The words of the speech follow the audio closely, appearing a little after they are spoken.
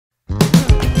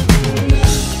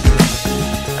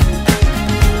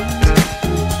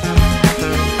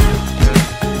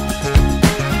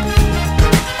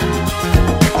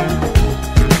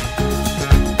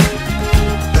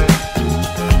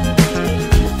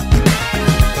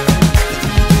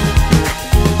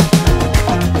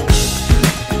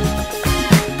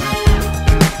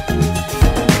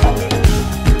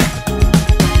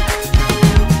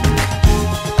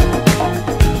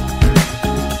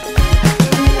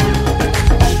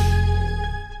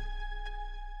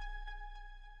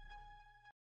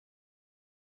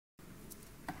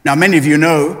Now, many of you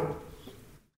know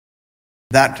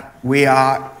that we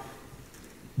are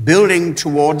building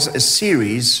towards a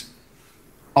series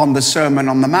on the Sermon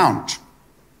on the Mount.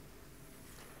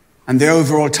 And the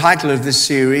overall title of this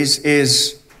series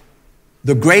is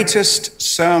The Greatest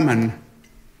Sermon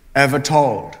Ever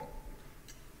Told.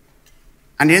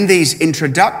 And in these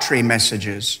introductory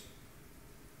messages,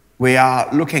 we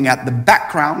are looking at the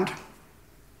background,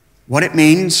 what it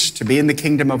means to be in the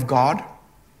kingdom of God,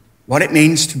 what it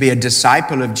means to be a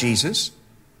disciple of Jesus,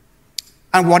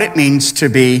 and what it means to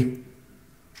be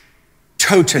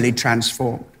totally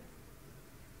transformed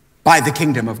by the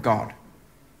kingdom of God.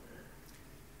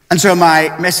 And so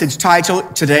my message title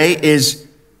today is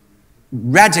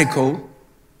Radical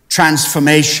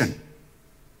Transformation.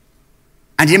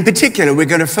 And in particular, we're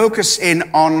going to focus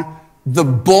in on the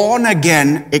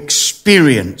born-again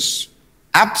experience,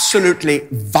 absolutely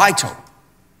vital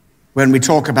when we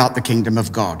talk about the kingdom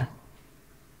of God.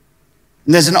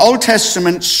 And there's an Old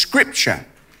Testament scripture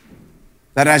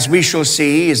that, as we shall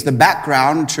see, is the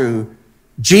background to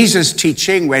Jesus'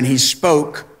 teaching when he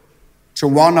spoke to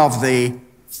one of the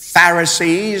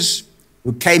Pharisees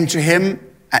who came to him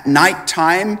at night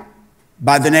time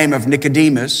by the name of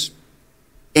Nicodemus,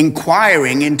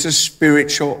 inquiring into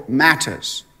spiritual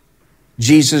matters.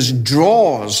 Jesus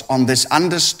draws on this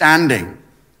understanding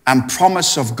and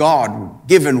promise of God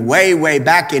given way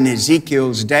back in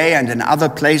Ezekiel's day and in other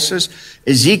places.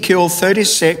 Ezekiel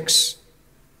 36,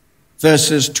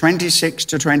 verses 26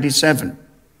 to 27.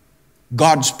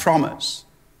 God's promise.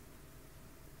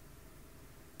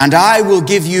 And I will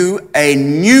give you a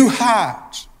new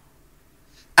heart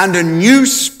and a new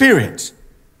spirit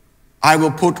I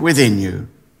will put within you.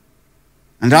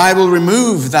 And I will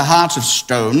remove the heart of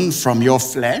stone from your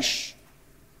flesh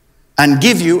and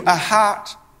give you a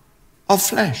heart of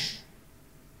flesh.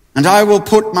 And I will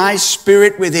put my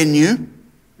spirit within you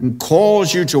and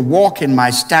cause you to walk in my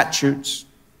statutes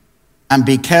and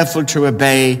be careful to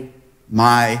obey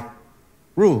my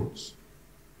rules.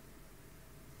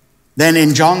 Then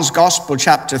in John's Gospel,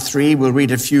 chapter 3, we'll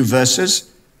read a few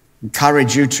verses.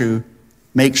 Encourage you to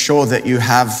make sure that you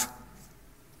have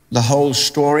the whole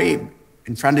story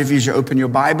in front of you as you open your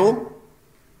Bible,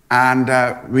 and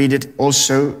read it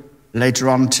also later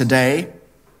on today.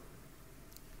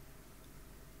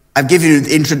 I've given you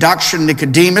the introduction.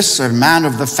 Nicodemus, a man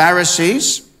of the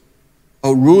Pharisees,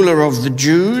 a ruler of the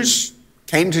Jews,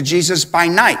 came to Jesus by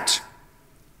night.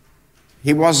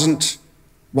 He wasn't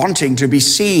wanting to be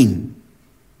seen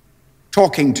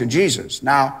talking to Jesus.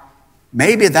 Now,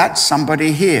 maybe that's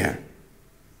somebody here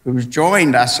who's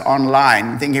joined us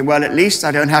online thinking, well, at least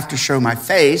I don't have to show my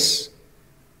face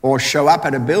or show up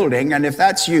at a building. And if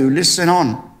that's you, listen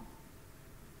on.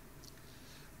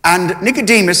 And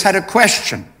Nicodemus had a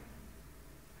question.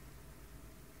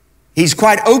 He's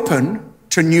quite open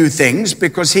to new things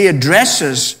because he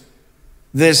addresses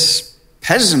this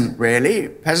peasant, really,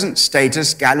 peasant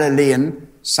status, Galilean,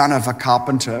 son of a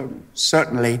carpenter,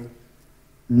 certainly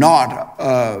not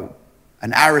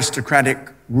an aristocratic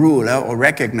ruler or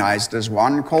recognized as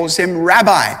one, calls him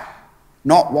rabbi,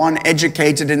 not one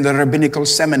educated in the rabbinical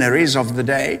seminaries of the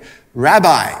day.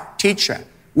 Rabbi, teacher,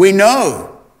 we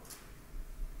know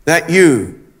that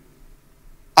you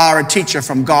are a teacher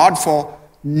from God, for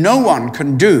no one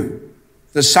can do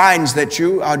the signs that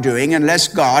you are doing unless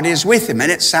God is with him. And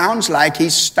it sounds like he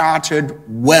started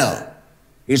well.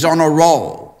 He's on a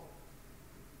roll.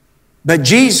 But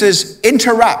Jesus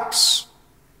interrupts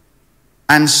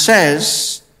and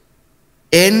says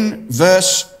in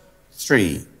verse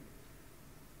 3,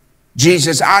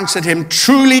 Jesus answered him,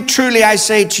 truly, truly, I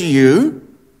say to you,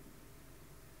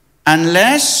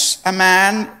 unless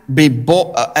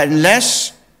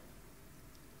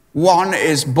one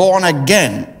is born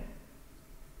again,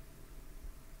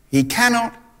 he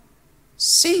cannot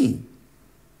see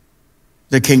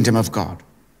the kingdom of God.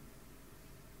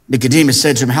 Nicodemus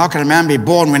said to him, how can a man be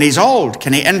born when he's old?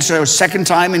 Can he enter a second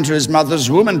time into his mother's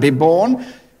womb and be born?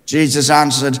 Jesus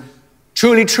answered,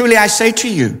 truly, truly, I say to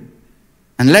you,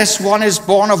 unless one is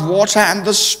born of water and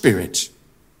the Spirit,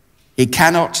 he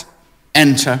cannot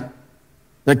enter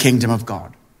the kingdom of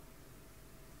God.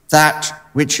 That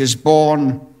which is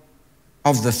born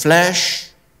of the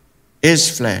flesh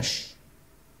is flesh,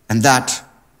 and that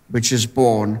which is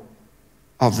born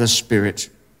of the Spirit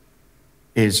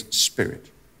is spirit.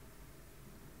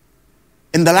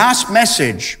 In the last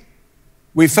message,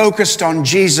 we focused on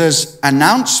Jesus'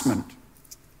 announcement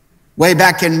way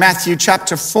back in Matthew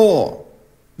chapter 4,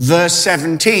 verse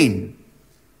 17,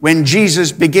 when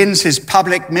Jesus begins his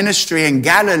public ministry in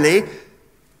Galilee,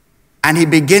 and he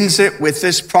begins it with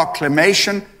this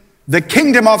proclamation, the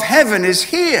kingdom of heaven is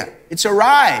here. It's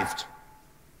arrived.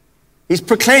 He's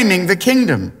proclaiming the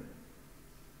kingdom.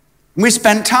 We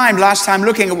spent time last time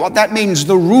looking at what that means,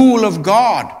 the rule of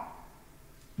God.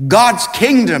 God's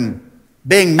kingdom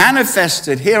being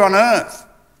manifested here on earth.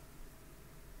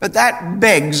 But that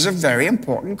begs a very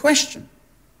important question.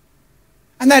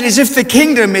 And that is, if the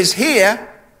kingdom is here,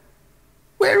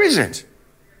 where is it?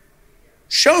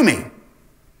 Show me.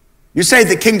 You say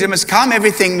the kingdom has come,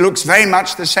 everything looks very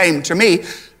much the same to me.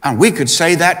 And we could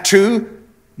say that too.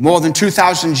 More than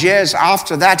 2,000 years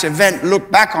after that event,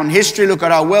 look back on history, look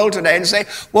at our world today and say,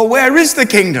 well, where is the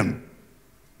kingdom?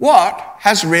 What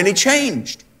has really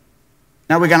changed?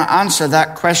 Now we're going to answer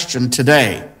that question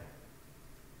today.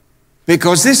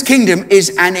 Because this kingdom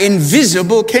is an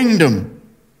invisible kingdom.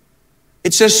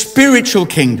 It's a spiritual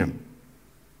kingdom.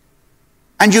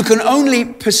 And you can only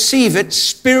perceive it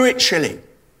spiritually.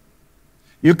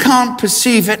 You can't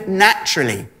perceive it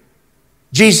naturally.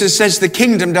 Jesus says the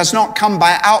kingdom does not come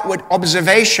by outward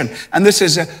observation. And this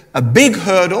is a big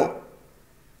hurdle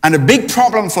and a big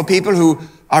problem for people who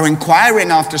are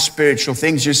inquiring after spiritual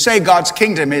things. You say God's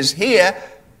kingdom is here,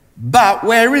 but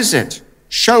where is it?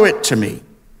 Show it to me.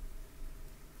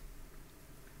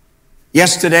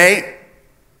 Yesterday,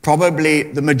 probably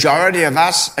the majority of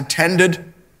us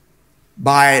attended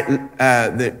by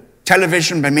the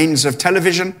television, by means of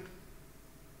television,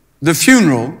 the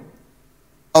funeral,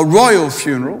 a royal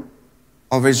funeral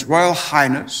of His Royal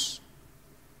Highness,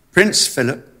 Prince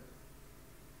Philip,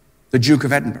 the Duke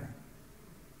of Edinburgh.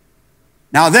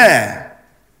 Now there,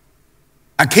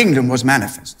 a kingdom was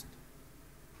manifested.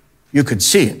 You could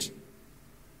see it.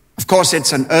 Of course,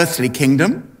 it's an earthly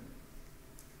kingdom,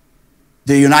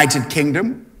 the United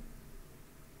Kingdom,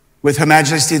 with Her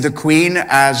Majesty the Queen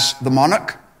as the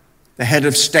monarch, the head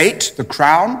of state, the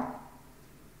crown.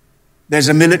 There's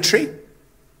a military,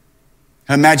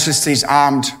 Her Majesty's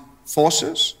armed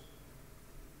forces.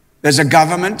 There's a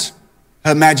government,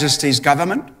 Her Majesty's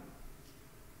government.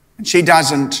 And she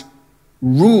doesn't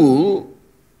rule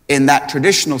in that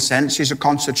traditional sense. She's a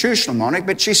constitutional monarch,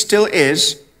 but she still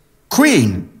is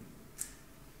queen.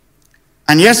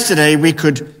 And yesterday we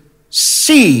could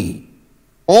see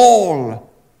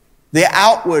all the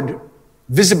outward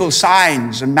visible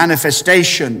signs and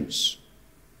manifestations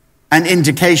and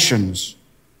indications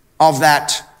of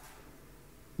that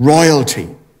royalty,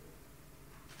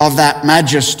 of that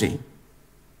majesty.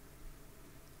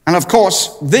 And of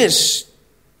course, this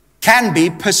can be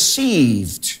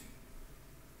perceived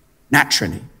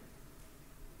naturally.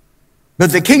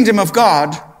 But the kingdom of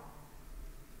God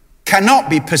cannot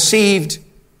be perceived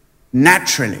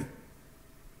naturally.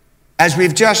 As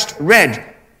we've just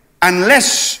read,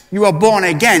 unless you are born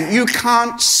again, you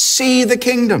can't see the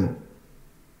kingdom.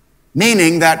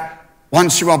 Meaning that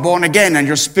once you are born again and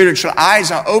your spiritual eyes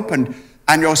are opened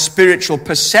and your spiritual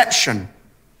perception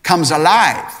comes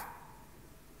alive,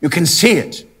 you can see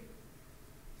it.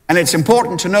 And it's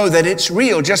important to know that it's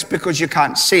real. Just because you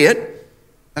can't see it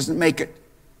doesn't make it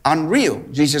unreal.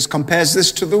 Jesus compares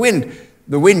this to the wind.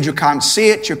 The wind, you can't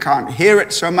see it, you can't hear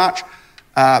it so much,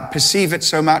 perceive it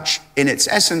so much in its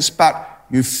essence, but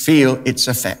you feel its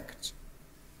effect.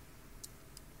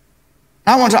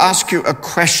 I want to ask you a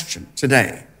question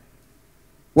today.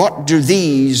 What do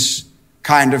these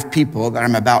kind of people that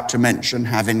I'm about to mention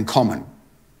have in common?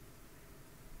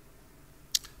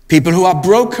 People who are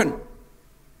broken.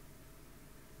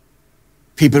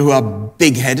 People who are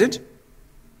big-headed.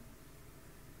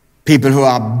 People who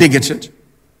are bigoted.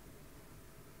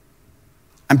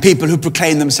 And people who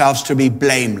proclaim themselves to be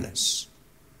blameless.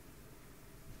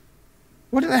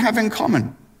 What do they have in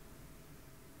common?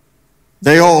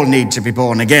 They all need to be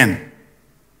born again.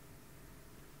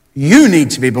 You need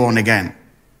to be born again,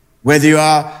 whether you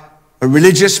are a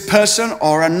religious person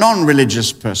or a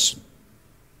non-religious person.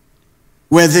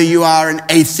 Whether you are an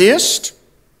atheist,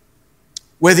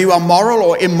 whether you are moral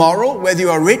or immoral, whether you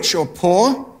are rich or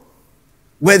poor,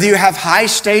 whether you have high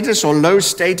status or low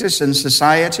status in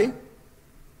society,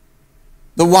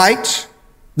 the white,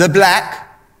 the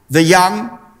black, the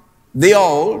young, the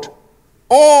old,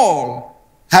 all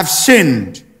have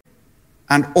sinned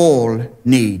and all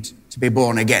need to be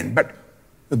born again. But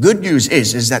the good news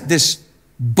is that this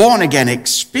born-again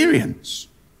experience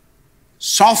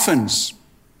softens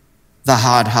the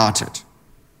hard-hearted.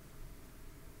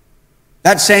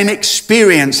 That same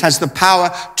experience has the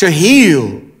power to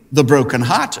heal the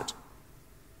broken-hearted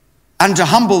and to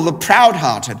humble the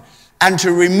proud-hearted and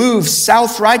to remove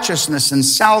self-righteousness and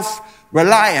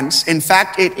self-reliance. In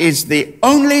fact, it is the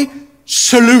only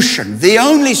solution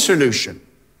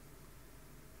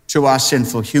to our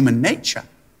sinful human nature.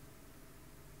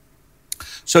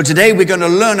 So today we're going to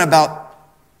learn about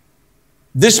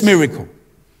this miracle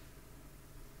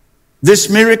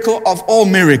of all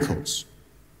miracles,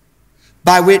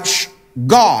 by which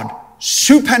God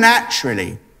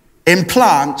supernaturally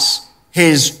implants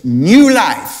his new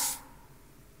life,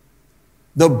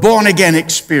 the born-again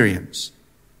experience,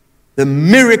 the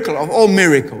miracle of all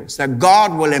miracles, that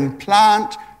God will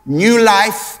implant new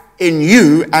life in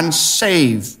you and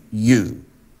save you.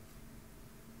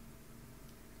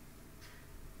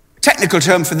 Technical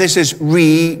term for this is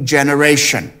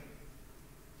regeneration.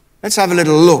 Let's have a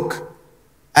little look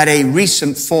at a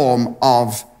recent form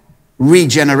of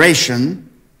regeneration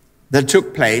that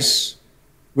took place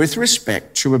with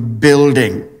respect to a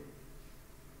building.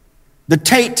 The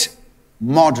Tate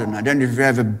Modern, I don't know if you've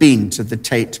ever been to the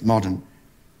Tate Modern,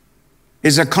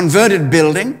 is a converted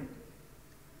building,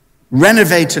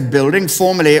 renovated building.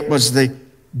 Formerly it was the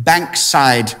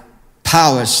Bankside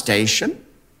Power Station,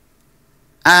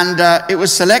 and it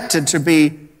was selected to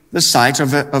be the site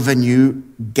of a new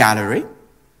gallery.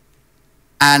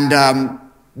 And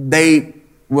they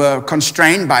were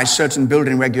constrained by certain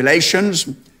building regulations.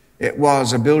 It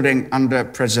was a building under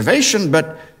preservation,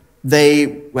 but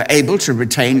they were able to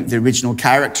retain the original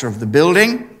character of the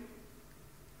building,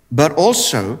 but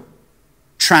also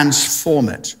transform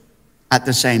it at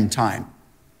the same time.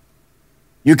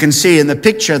 You can see in the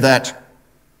picture that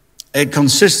it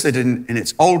consisted in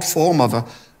its old form of a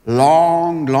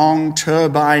long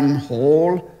turbine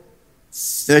hall,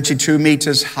 32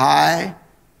 meters high,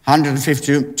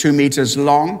 152 meters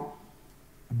long,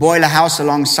 a boiler house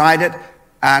alongside it,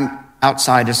 and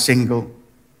outside a single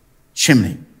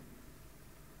chimney.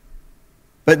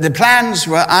 But the plans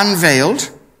were unveiled,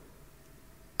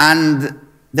 and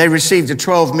they received a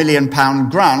 £12 million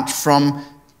grant from,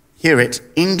 hear it,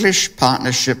 English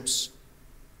Partnerships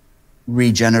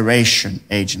Regeneration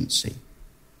Agency.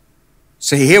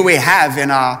 So here we have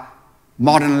in our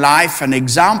modern life an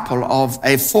example of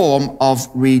a form of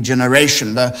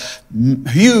regeneration. The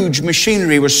huge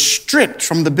machinery was stripped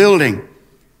from the building,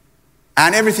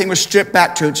 and everything was stripped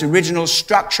back to its original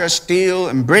structure, steel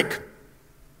and brick.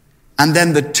 And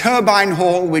then the turbine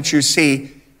hall, which you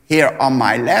see here on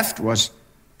my left, was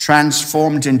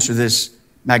transformed into this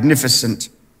magnificent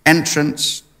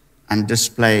entrance and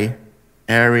display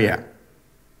area.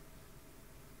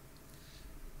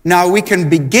 Now we can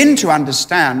begin to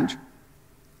understand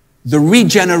the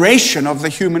regeneration of the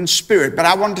human spirit. But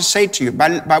I want to say to you,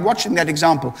 by watching that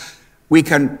example, we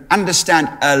can understand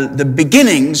the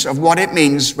beginnings of what it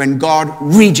means when God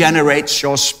regenerates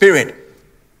your spirit.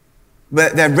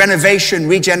 There are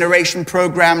regeneration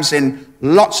programs in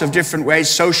lots of different ways,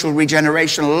 social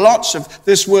regeneration,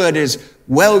 this word is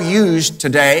well used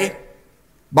today.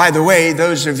 By the way,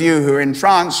 those of you who are in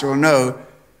France will know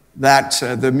that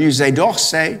the Musée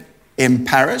d'Orsay in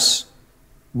Paris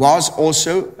was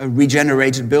also a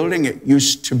regenerated building. It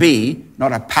used to be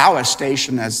not a power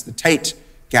station as the Tate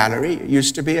Gallery. It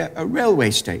used to be a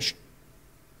railway station.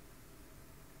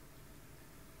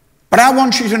 But I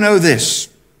want you to know this.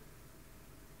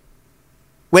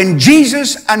 When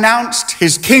Jesus announced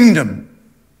his kingdom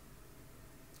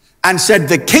and said,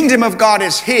 the kingdom of God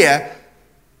is here,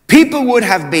 people would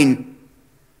have been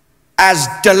as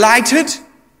delighted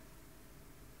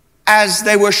as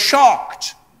they were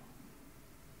shocked,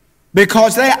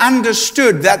 because they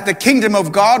understood that the kingdom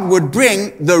of God would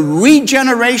bring the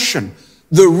regeneration,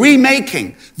 the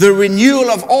remaking, the renewal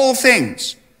of all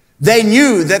things. They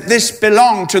knew that this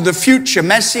belonged to the future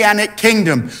messianic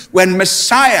kingdom when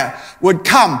Messiah would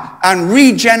come and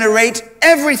regenerate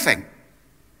everything.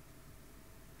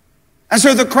 And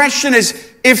so the question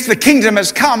is, if the kingdom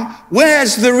has come,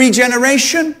 where's the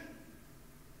regeneration?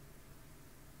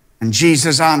 And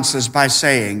Jesus answers by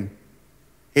saying,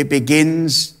 it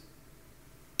begins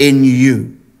in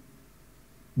you.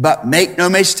 But make no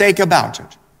mistake about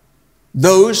it.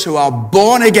 Those who are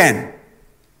born again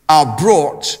are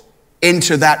brought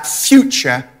into that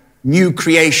future new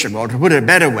creation. Or to put it a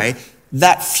better way,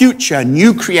 that future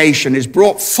new creation is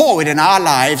brought forward in our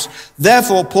lives.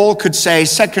 Therefore, Paul could say,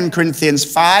 2 Corinthians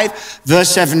 5, verse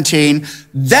 17,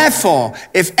 therefore,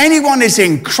 if anyone is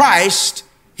in Christ,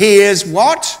 he is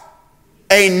what?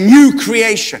 A new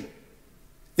creation.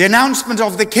 The announcement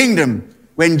of the kingdom,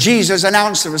 when Jesus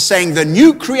announced it, was saying the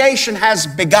new creation has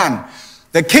begun.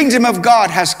 The kingdom of God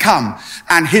has come,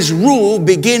 and his rule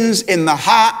begins in the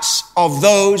hearts of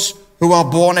those who are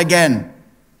born again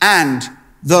and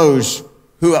those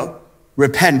who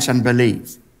repent and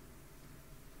believe.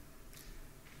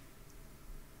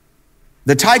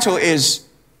 The title is,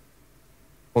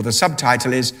 or the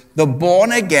subtitle is, The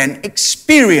Born Again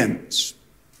Experience.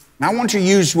 Now I want to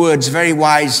use words very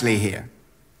wisely here.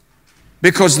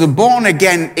 because the born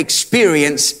again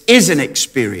experience is an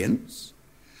experience.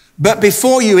 But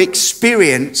before you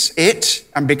experience it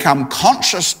and become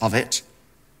conscious of it,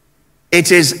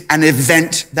 it is an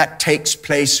event that takes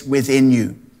place within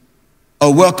you, a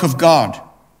work of God,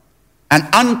 an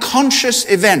unconscious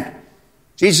event.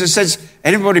 Jesus says,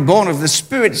 anybody born of the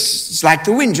Spirit is like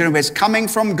the wind, where it's coming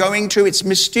from, going to, it's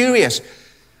mysterious.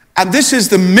 And this is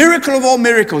the miracle of all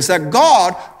miracles, that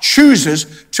God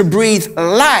chooses to breathe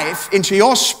life into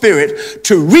your spirit,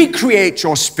 to recreate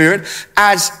your spirit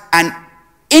as an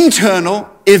internal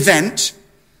event,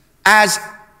 as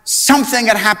something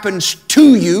that happens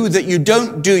to you that you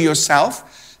don't do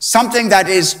yourself, something that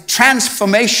is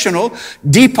transformational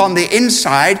deep on the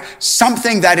inside,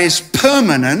 something that is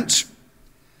permanent,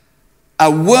 a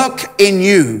work in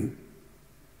you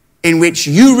in which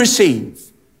you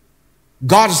receive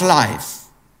God's life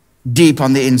deep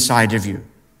on the inside of you.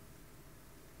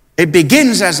 It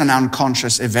begins as an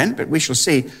unconscious event, but we shall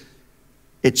see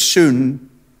it soon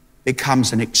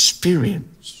becomes an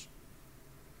experience.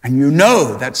 And you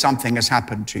know that something has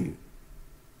happened to you.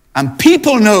 And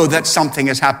people know that something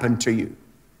has happened to you.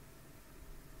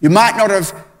 You might not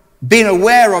have been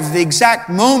aware of the exact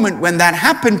moment when that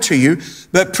happened to you,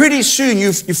 but pretty soon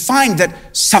you find that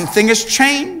something has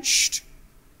changed.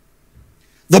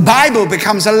 The Bible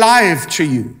becomes alive to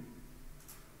you.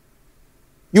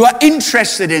 You are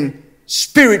interested in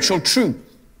spiritual truth.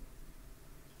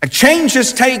 A change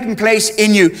has taken place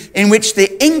in you in which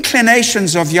the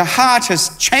inclinations of your heart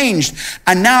has changed,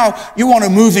 and now you want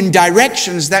to move in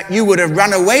directions that you would have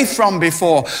run away from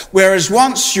before, whereas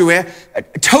once you were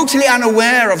totally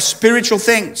unaware of spiritual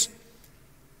things,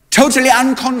 totally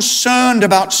unconcerned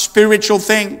about spiritual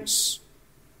things.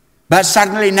 But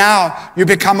suddenly now you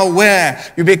become aware,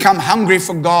 you become hungry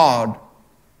for God.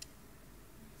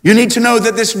 You need to know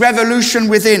that this revolution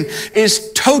within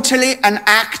is totally an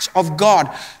act of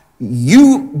God.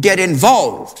 You get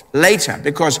involved later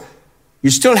because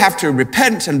you still have to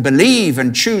repent and believe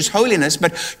and choose holiness,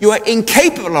 but you are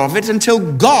incapable of it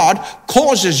until God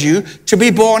causes you to be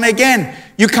born again.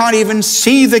 You can't even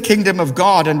see the kingdom of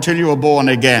God until you are born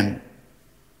again.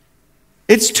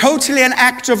 It's totally an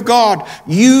act of God.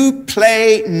 You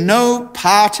play no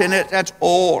part in it at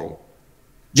all.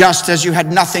 Just as you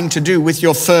had nothing to do with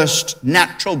your first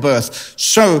natural birth,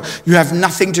 so you have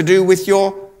nothing to do with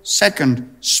your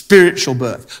second spiritual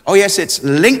birth. Oh yes, it's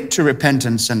linked to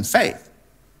repentance and faith.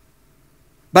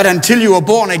 But until you are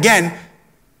born again,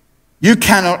 you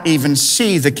cannot even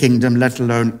see the kingdom, let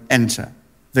alone enter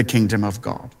the kingdom of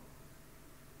God.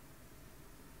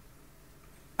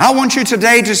 I want you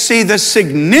today to see the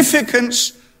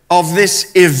significance of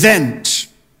this event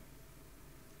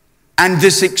and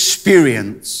this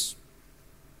experience,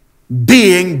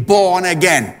 being born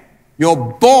again. You're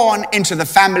born into the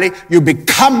family. You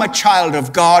become a child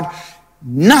of God.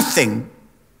 Nothing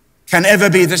can ever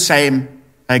be the same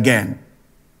again.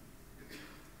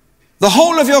 The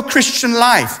whole of your Christian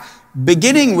life,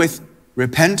 beginning with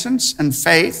repentance and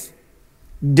faith,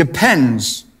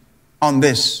 depends on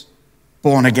this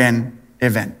born-again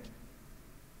event.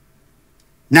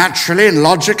 Naturally and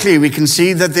logically, we can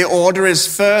see that the order is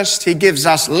first, he gives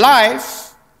us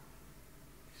life,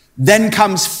 then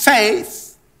comes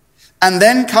faith, and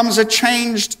then comes a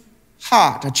changed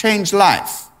heart, a changed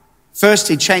life. First,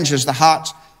 he changes the heart,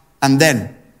 and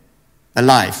then the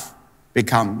life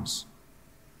becomes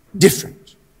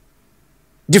different.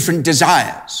 Different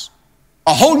desires,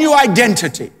 a whole new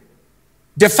identity,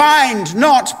 defined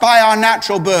not by our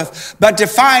natural birth, but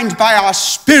defined by our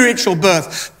spiritual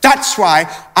birth. That's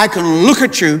why I can look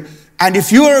at you, and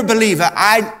if you are a believer,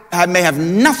 I may have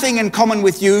nothing in common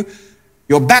with you,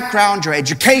 your background, your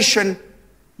education,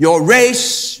 your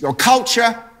race, your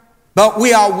culture, but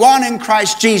we are one in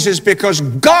Christ Jesus because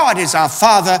God is our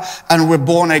Father and we're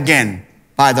born again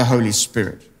by the Holy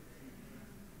Spirit.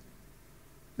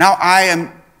 Now, I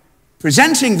am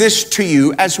presenting this to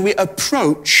you as we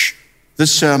approach the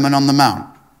Sermon on the Mount.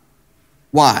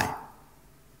 Why?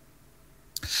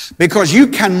 Because you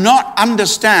cannot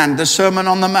understand the Sermon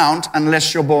on the Mount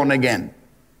unless you're born again.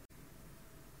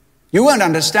 You won't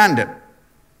understand it.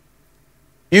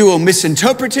 You will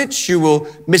misinterpret it, you will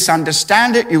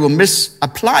misunderstand it, you will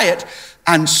misapply it,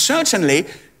 and certainly,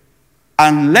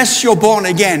 unless you're born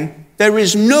again, there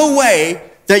is no way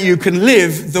that you can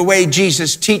live the way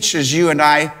Jesus teaches you and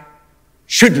I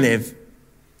should live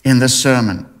in the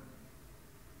sermon.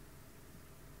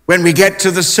 When we get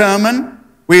to the sermon,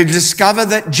 we discover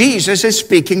that Jesus is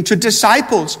speaking to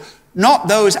disciples, not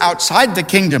those outside the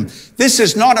kingdom. This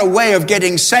is not a way of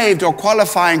getting saved or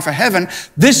qualifying for heaven.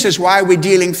 This is why we're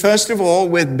dealing first of all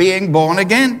with being born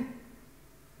again.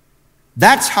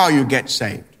 That's how you get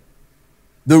saved.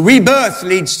 The rebirth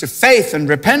leads to faith and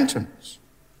repentance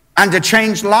and a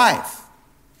changed life.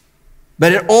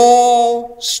 But it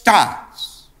all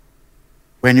starts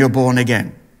when you're born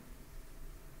again.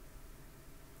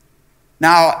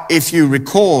 Now, if you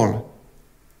recall,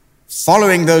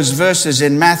 following those verses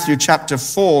in Matthew chapter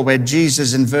 4, where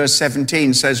Jesus in verse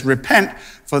 17 says, "Repent,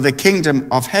 for the kingdom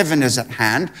of heaven is at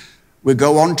hand," we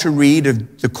go on to read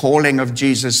of the calling of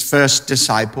Jesus' first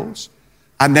disciples.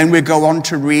 And then we go on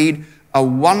to read a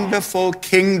wonderful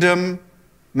kingdom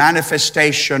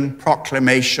manifestation,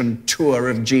 proclamation tour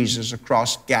of Jesus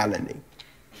across Galilee.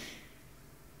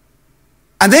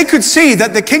 And they could see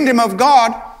that the kingdom of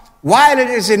God, while it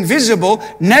is invisible,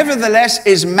 nevertheless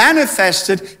is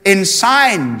manifested in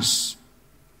signs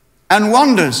and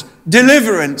wonders,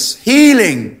 deliverance,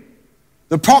 healing,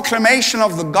 the proclamation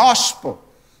of the gospel.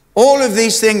 All of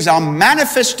these things are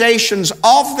manifestations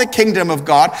of the kingdom of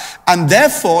God, and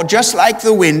therefore, just like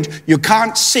the wind, you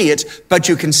can't see it, but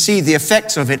you can see the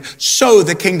effects of it. So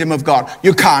the kingdom of God,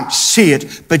 you can't see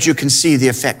it, but you can see the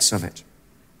effects of it.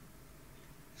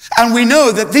 And we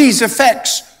know that these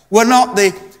effects were not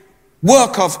the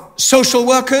work of social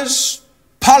workers,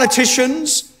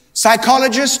 politicians,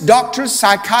 psychologists, doctors,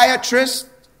 psychiatrists.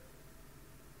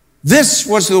 This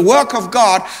was the work of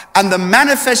God and the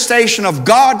manifestation of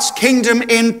God's kingdom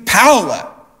in power.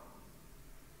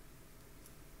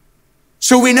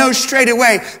 So we know straight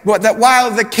away that while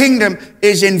the kingdom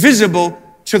is invisible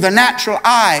to the natural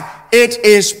eye, it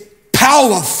is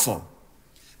powerful.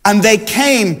 And they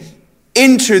came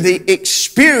into the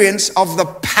experience of the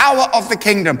power of the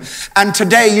kingdom. And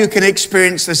today you can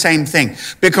experience the same thing,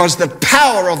 because the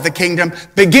power of the kingdom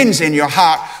begins in your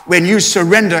heart when you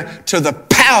surrender to the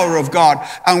power of God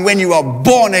and when you are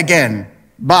born again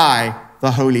by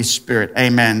the Holy Spirit.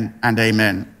 Amen and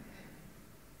amen.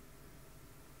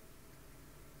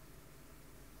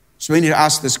 So we need to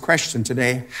ask this question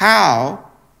today: how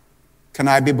can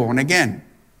I be born again?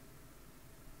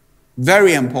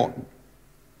 Very important.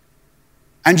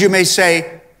 And you may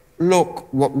say, look,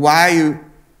 why are you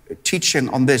teaching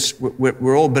on this?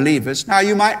 We're all believers. Now,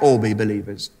 you might all be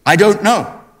believers. I don't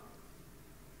know.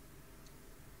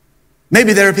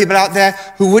 Maybe there are people out there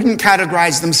who wouldn't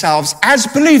categorize themselves as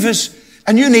believers,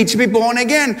 and you need to be born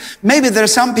again. Maybe there are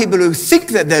some people who think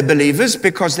that they're believers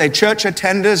because they're church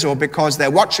attenders, or because they're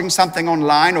watching something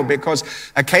online, or because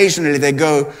occasionally they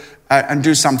go and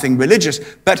do something religious.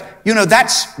 But,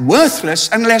 that's worthless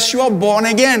unless you are born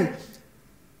again.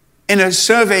 In a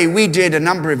survey we did a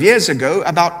number of years ago,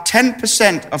 about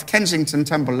 10% of Kensington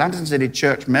Temple London City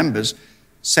Church members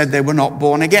said they were not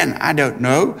born again. I don't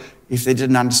know if they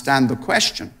didn't understand the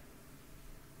question.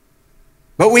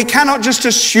 But we cannot just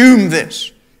assume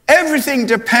this. Everything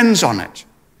depends on it.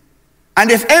 And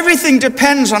if everything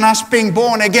depends on us being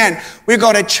born again, we've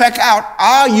got to check out,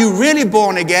 are you really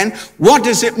born again? What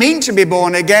does it mean to be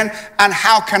born again? And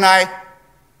how can I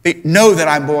know that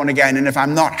I'm born again? And if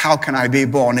I'm not, how can I be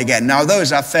born again? Now,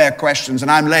 those are fair questions,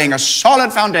 and I'm laying a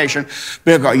solid foundation,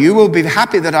 because you will be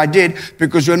happy that I did,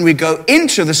 because when we go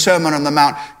into the Sermon on the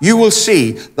Mount, you will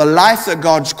see the life that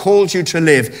God's called you to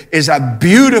live is a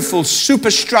beautiful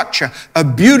superstructure, a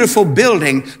beautiful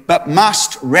building, but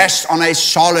must rest on a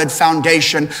solid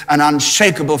foundation, an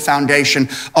unshakable foundation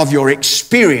of your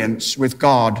experience with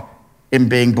God in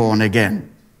being born again.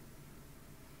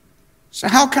 So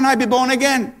how can I be born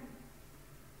again?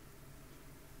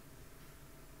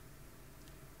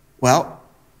 Well,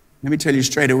 let me tell you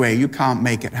straight away, you can't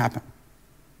make it happen.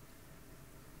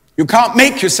 You can't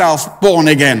make yourself born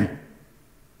again.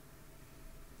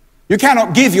 You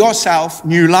cannot give yourself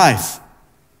new life.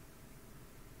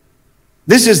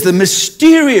 This is the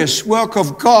mysterious work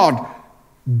of God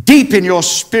deep in your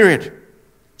spirit.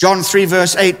 John 3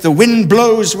 verse 8, the wind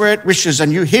blows where it wishes,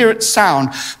 and you hear its sound,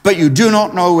 but you do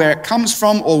not know where it comes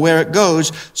from or where it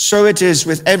goes. So it is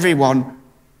with everyone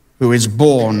who is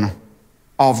born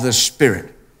of the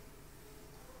Spirit.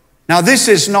 Now, this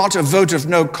is not a vote of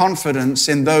no confidence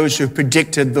in those who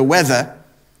predicted the weather,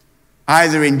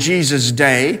 either in Jesus'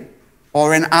 day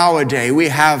or in our day. We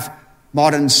have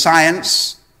modern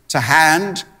science to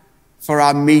hand for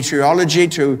our meteorology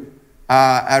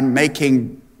and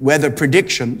making weather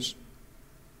predictions.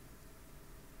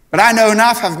 But I know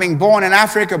enough, having been born in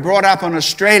Africa, brought up in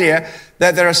Australia,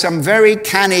 that there are some very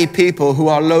canny people who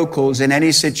are locals in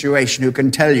any situation who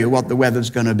can tell you what the weather's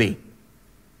going to be.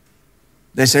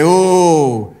 They say,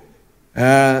 the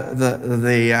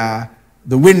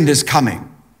wind is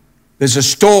coming. There's a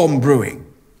storm brewing.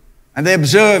 And they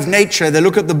observe nature, they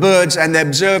look at the birds, and they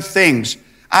observe things.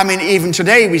 I mean, even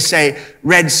today we say,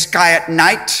 red sky at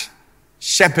night,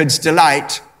 shepherd's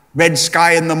delight, Red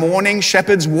sky in the morning,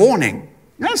 shepherd's warning.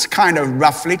 That's kind of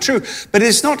roughly true. But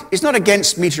it's not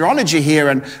against meteorology here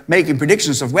and making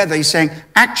predictions of weather. He's saying,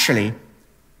 actually,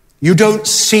 you don't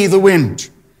see the wind.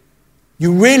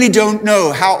 You really don't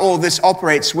know how all this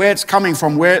operates, where it's coming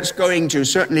from, where it's going to.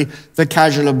 Certainly the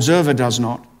casual observer does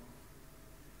not.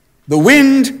 The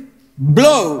wind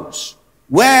blows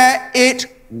where it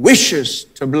wishes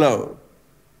to blow.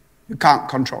 You can't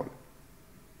control it.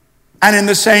 And in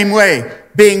the same way,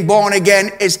 being born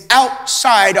again is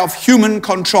outside of human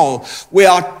control. We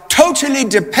are totally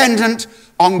dependent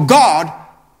on God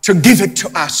to give it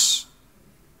to us,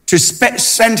 to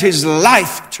send his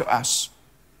life to us.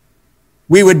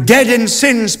 We were dead in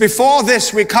sins before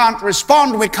this. We can't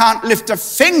respond. We can't lift a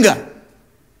finger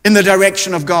in the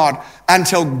direction of God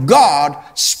until God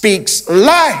speaks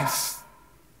life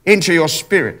into your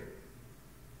spirit.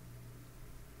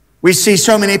 We see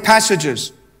so many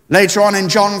passages. Later on in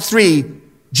John 3,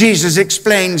 Jesus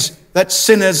explains that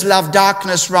sinners love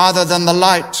darkness rather than the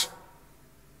light.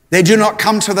 They do not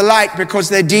come to the light because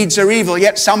their deeds are evil,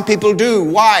 yet some people do.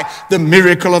 Why? The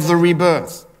miracle of the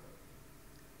rebirth.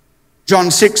 John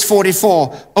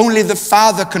 6:44, only the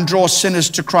Father can draw sinners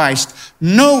to Christ.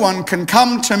 No one can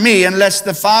come to me unless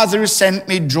the Father who sent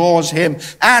me draws him,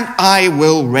 and I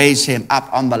will raise him up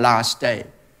on the last day.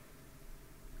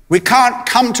 We can't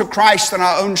come to Christ in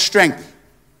our own strength.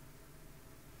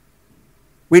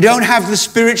 We don't have the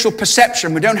spiritual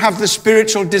perception. We don't have the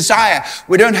spiritual desire.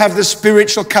 We don't have the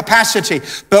spiritual capacity.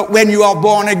 But when you are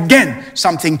born again,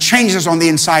 something changes on the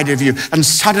inside of you. And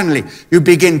suddenly you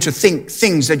begin to think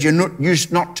things that you're not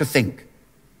used not to think.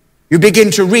 You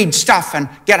begin to read stuff and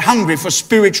get hungry for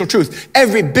spiritual truth.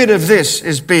 Every bit of this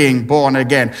is being born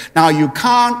again. Now you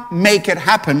can't make it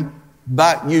happen,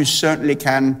 but you certainly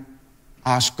can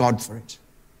ask God for it.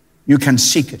 You can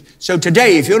seek it. So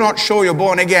today, if you're not sure you're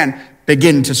born again,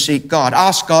 begin to seek God.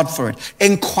 Ask God for it.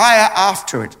 Inquire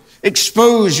after it.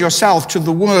 Expose yourself to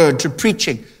the word, to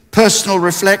preaching, personal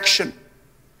reflection.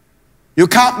 You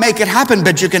can't make it happen,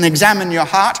 but you can examine your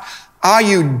heart. Are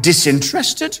you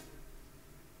disinterested?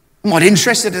 I'm not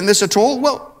interested in this at all.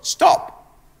 Well,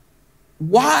 stop.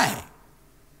 Why?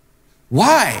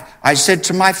 Why? I said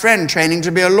to my friend training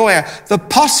to be a lawyer, the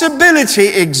possibility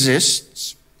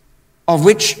exists of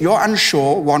which you're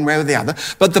unsure one way or the other,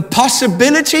 but the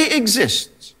possibility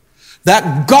exists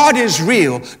that God is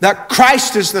real, that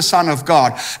Christ is the Son of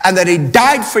God, and that he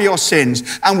died for your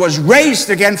sins and was raised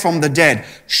again from the dead.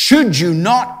 Should you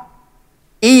not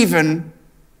make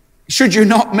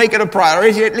it a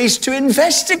priority at least to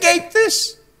investigate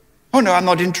this? Oh no, I'm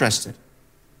not interested.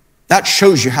 That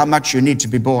shows you how much you need to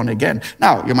be born again.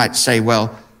 Now, you might say,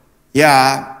 well,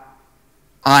 yeah,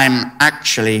 I'm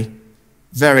actually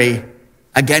very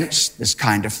against this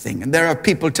kind of thing. And there are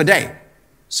people today,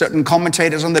 certain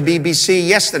commentators on the BBC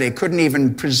yesterday couldn't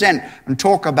even present and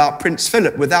talk about Prince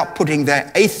Philip without putting their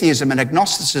atheism and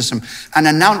agnosticism and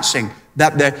announcing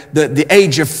that the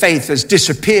age of faith has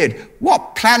disappeared.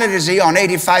 What planet is he on?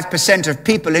 85% of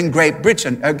people in Great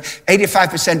Britain,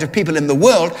 85% of people in the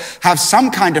world have some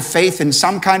kind of faith in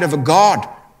some kind of a God.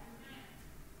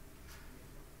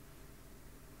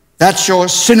 That's your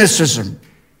cynicism.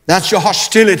 That's your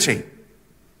hostility.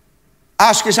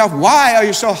 Ask yourself, why are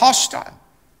you so hostile?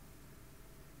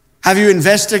 Have you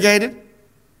investigated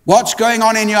what's going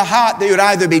on in your heart that you'd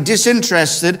either be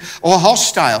disinterested or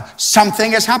hostile?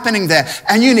 Something is happening there,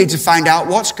 and you need to find out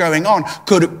what's going on.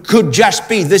 Could just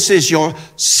be this is your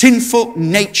sinful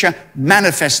nature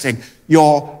manifesting,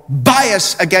 your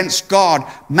bias against God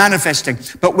manifesting.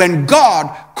 But when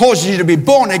God causes you to be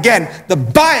born again, the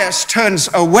bias turns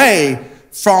away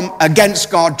from against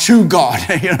God to God.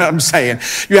 You know what I'm saying?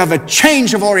 You have a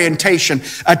change of orientation.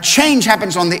 A change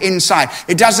happens on the inside.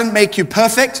 It doesn't make you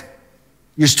perfect.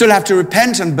 You still have to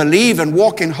repent and believe and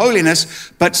walk in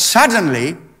holiness, but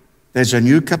suddenly there's a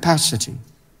new capacity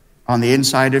on the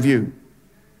inside of you.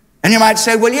 And you might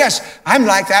say, well, yes, I'm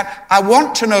like that. I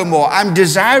want to know more. I'm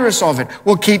desirous of it.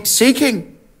 Well, keep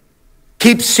seeking.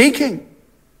 Keep seeking.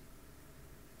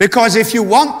 Because if you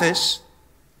want this,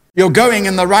 you're going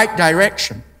in the right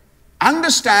direction.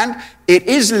 Understand, it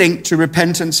is linked to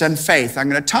repentance and faith. I'm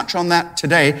going to touch on that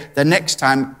today. The next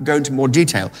time, go into more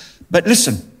detail. But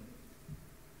listen,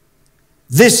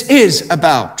 this is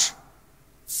about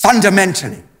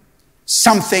fundamentally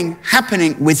something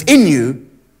happening within you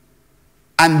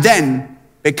and then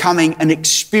becoming an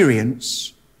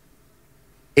experience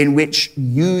in which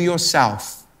you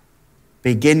yourself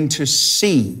begin to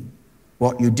see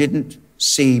what you didn't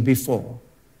see before,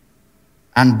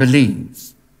 and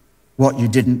believe what you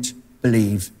didn't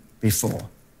believe before.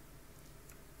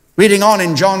 Reading on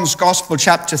in John's Gospel,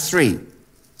 chapter 3.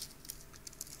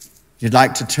 If you'd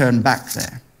like to turn back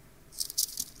there,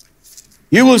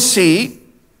 you will see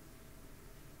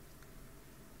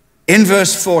in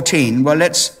verse 14, well,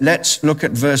 let's look at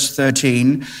verse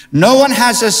 13. No one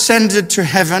has ascended to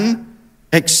heaven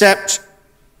except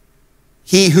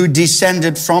he who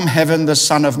descended from heaven, the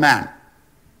Son of Man.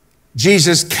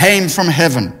 Jesus came from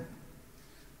heaven.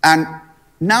 And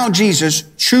now Jesus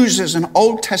chooses an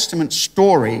Old Testament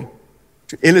story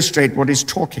to illustrate what he's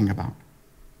talking about.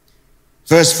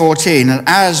 Verse 14, and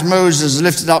as Moses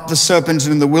lifted up the serpent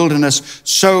in the wilderness,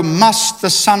 so must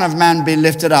the Son of Man be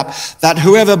lifted up, that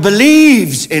whoever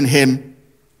believes in him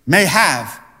may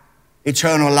have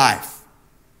eternal life.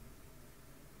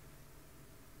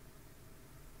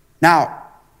 Now,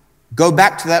 go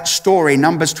back to that story,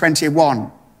 Numbers 21.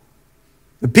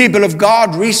 The people of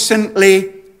God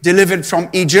recently delivered from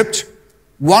Egypt,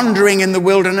 wandering in the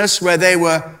wilderness where there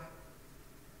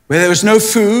was no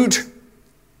food,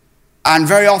 and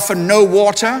very often no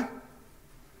water.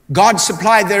 God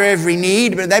supplied their every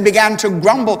need, but they began to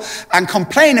grumble and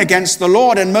complain against the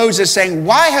Lord. And Moses saying,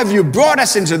 why have you brought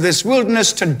us into this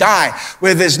wilderness to die,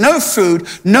 where there's no food,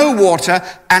 no water,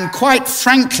 and quite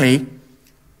frankly,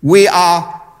 we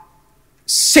are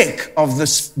sick of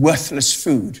this worthless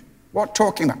food. What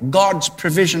talking about? God's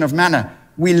provision of manna.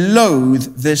 We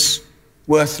loathe this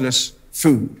worthless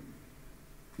food.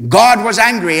 God was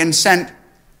angry and sent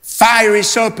fiery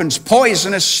serpents,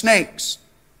 poisonous snakes.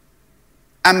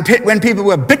 And when people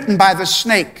were bitten by the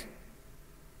snake,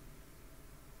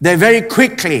 they very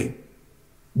quickly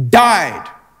died.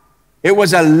 It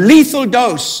was a lethal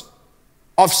dose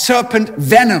of serpent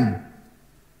venom.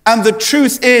 And the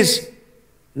truth is,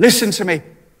 listen to me,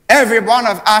 every one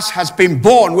of us has been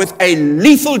born with a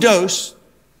lethal dose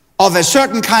of a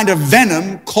certain kind of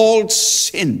venom called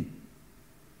sin.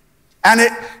 And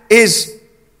it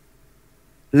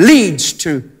leads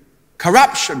to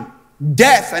corruption,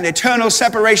 death, and eternal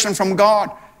separation from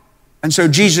God. And so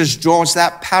Jesus draws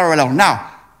that parallel. Now,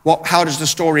 how does the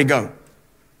story go?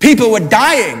 People were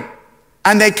dying,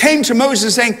 and they came to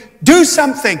Moses saying, do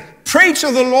something. Pray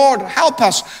to the Lord, help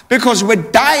us, because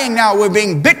we're dying now. We're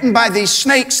being bitten by these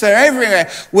snakes. They're everywhere.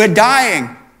 We're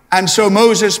dying. And so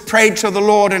Moses prayed to the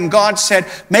Lord, and God said,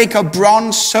 make a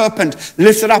bronze serpent,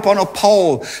 lift it up on a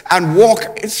pole, and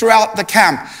walk throughout the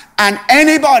camp. And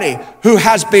anybody who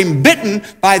has been bitten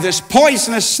by this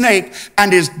poisonous snake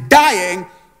and is dying,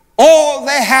 all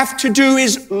they have to do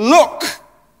is look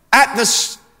at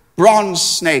this bronze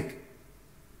snake,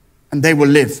 and they will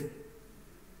live.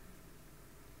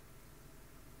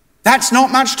 That's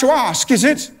not much to ask, is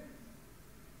it?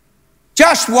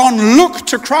 Just one look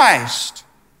to Christ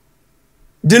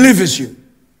delivers you.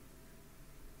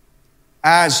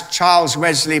 As Charles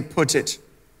Wesley put it,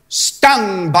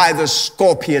 stung by the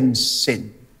scorpion's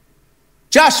sin.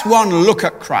 Just one look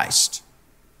at Christ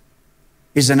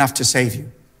is enough to save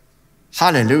you.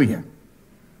 Hallelujah.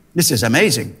 This is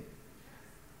amazing.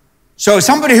 So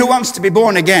somebody who wants to be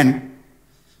born again,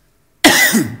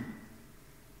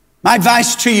 my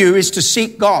advice to you is to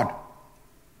seek God.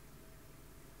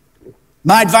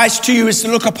 My advice to you is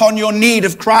to look upon your need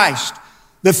of Christ.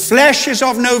 The flesh is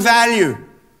of no value.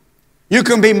 You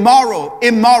can be moral,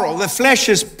 immoral. The flesh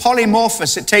is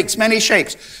polymorphous. It takes many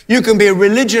shapes. You can be a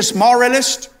religious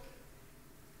moralist.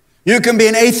 You can be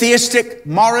an atheistic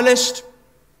moralist.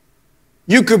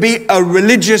 You could be a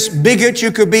religious bigot.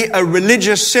 You could be a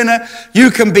religious sinner.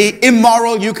 You can be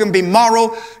immoral. You can be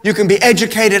moral. You can be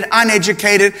educated,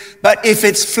 uneducated. But if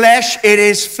it's flesh, it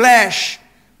is flesh.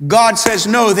 God says,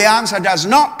 no, the answer does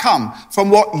not come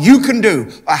from what you can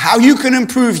do or how you can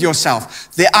improve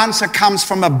yourself. The answer comes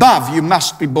from above. You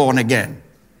must be born again.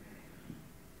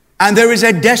 And there is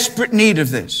a desperate need of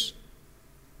this.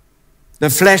 The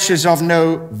flesh is of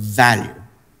no value.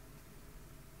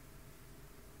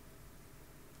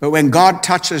 But when God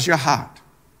touches your heart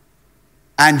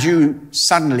and you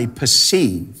suddenly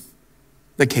perceive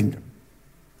the kingdom,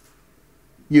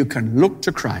 you can look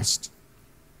to Christ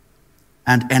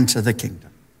and enter the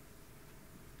kingdom.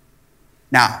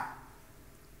 Now,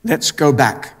 let's go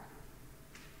back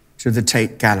to the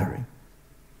Tate Gallery. I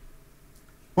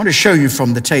want to show you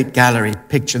from the Tate Gallery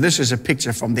picture. This is a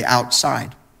picture from the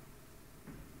outside,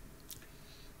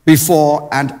 before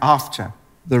and after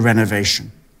the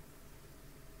renovation.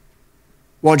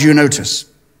 What do you notice?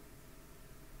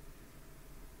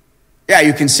 Yeah,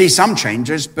 you can see some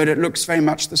changes, but it looks very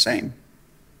much the same.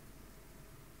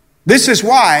 This is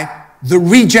why the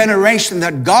regeneration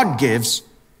that God gives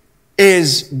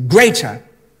is greater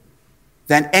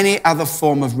than any other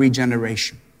form of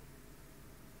regeneration.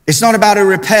 It's not about a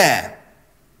repair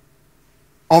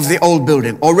of the old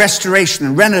building, or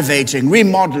restoration, renovating,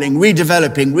 remodeling,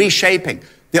 redeveloping, reshaping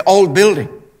the old building.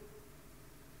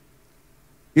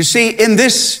 You see, in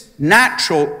this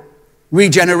natural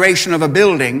regeneration of a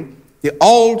building, the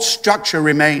old structure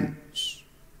remains.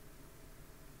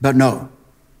 But no,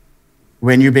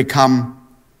 when you become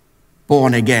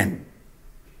born again,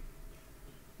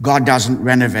 God doesn't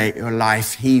renovate your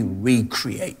life, He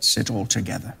recreates it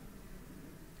altogether.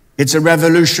 It's a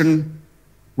revolution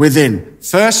within.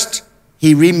 First,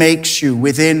 He remakes you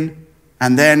within,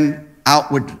 and then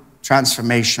outward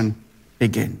transformation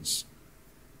begins.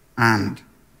 And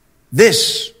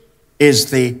this is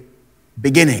the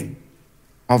beginning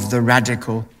of the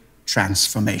radical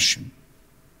transformation.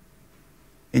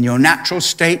 In your natural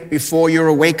state, before you're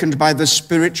awakened by the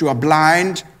Spirit, you are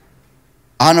blind,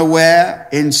 unaware,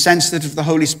 insensitive to the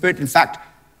Holy Spirit. In fact,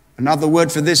 another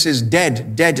word for this is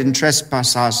dead in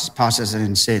trespasses and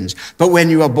in sins. But when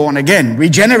you are born again,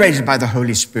 regenerated by the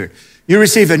Holy Spirit, you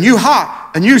receive a new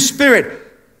heart, a new spirit.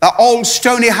 The old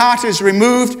stony heart is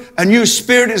removed, a new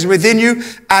spirit is within you,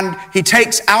 and He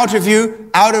takes out of you,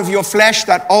 out of your flesh,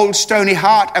 that old stony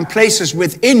heart, and places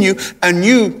within you a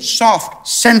new, soft,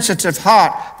 sensitive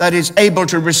heart that is able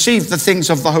to receive the things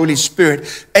of the Holy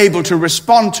Spirit, able to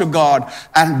respond to God,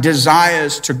 and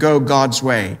desires to go God's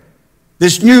way.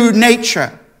 This new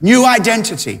nature, new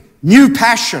identity, new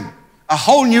passion, a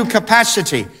whole new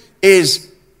capacity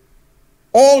is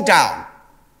all down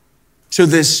to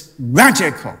this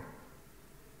radical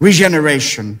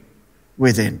regeneration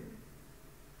within.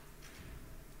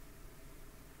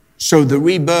 So the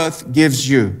rebirth gives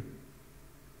you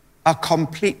a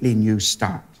completely new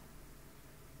start.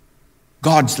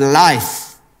 God's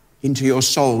life into your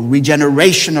soul,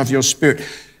 regeneration of your spirit.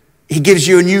 He gives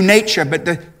you a new nature, but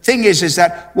the thing is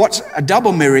that what's a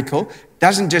double miracle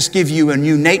doesn't just give you a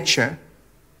new nature,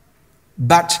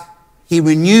 but He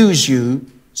renews you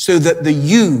so that the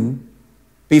you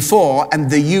before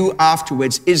and the you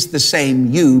afterwards is the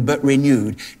same you, but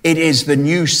renewed. It is the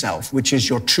new self, which is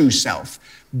your true self.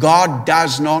 God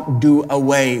does not do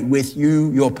away with you,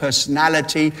 your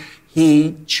personality.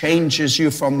 He changes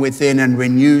you from within and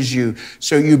renews you.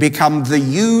 So you become the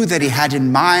you that He had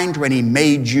in mind when He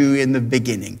made you in the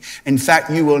beginning. In fact,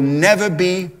 you will never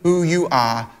be who you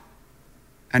are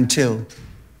until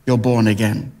you're born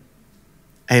again.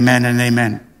 Amen and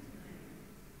amen.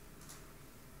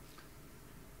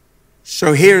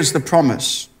 So here's the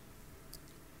promise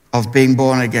of being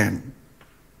born again.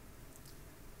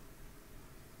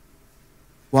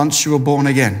 Once you are born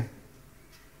again,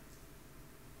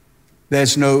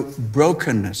 there's no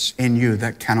brokenness in you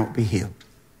that cannot be healed.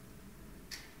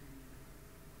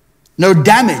 No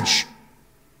damage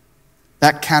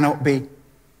that cannot be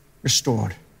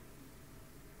restored.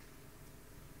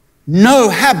 No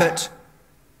habit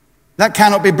that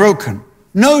cannot be broken.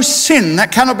 No sin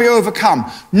that cannot be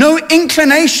overcome. No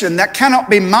inclination that cannot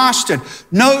be mastered.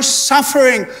 No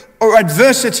suffering or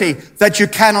adversity that you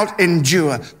cannot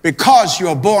endure, because you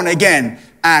are born again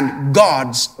and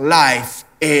God's life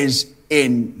is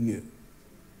in you.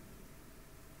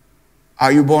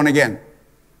 Are you born again?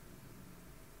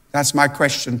 That's my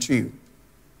question to you.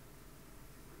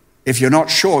 If you're not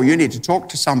sure, you need to talk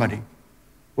to somebody who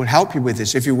will help you with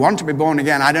this. If you want to be born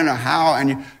again, I don't know how,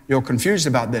 and you're confused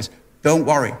about this, don't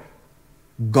worry.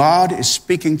 God is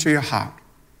speaking to your heart.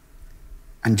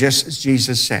 And just as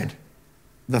Jesus said,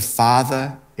 the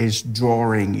Father is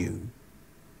drawing you.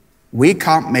 We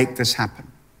can't make this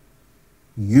happen.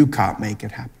 You can't make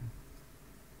it happen.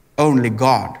 Only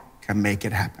God can make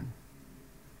it happen.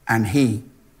 And He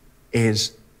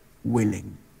is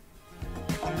willing.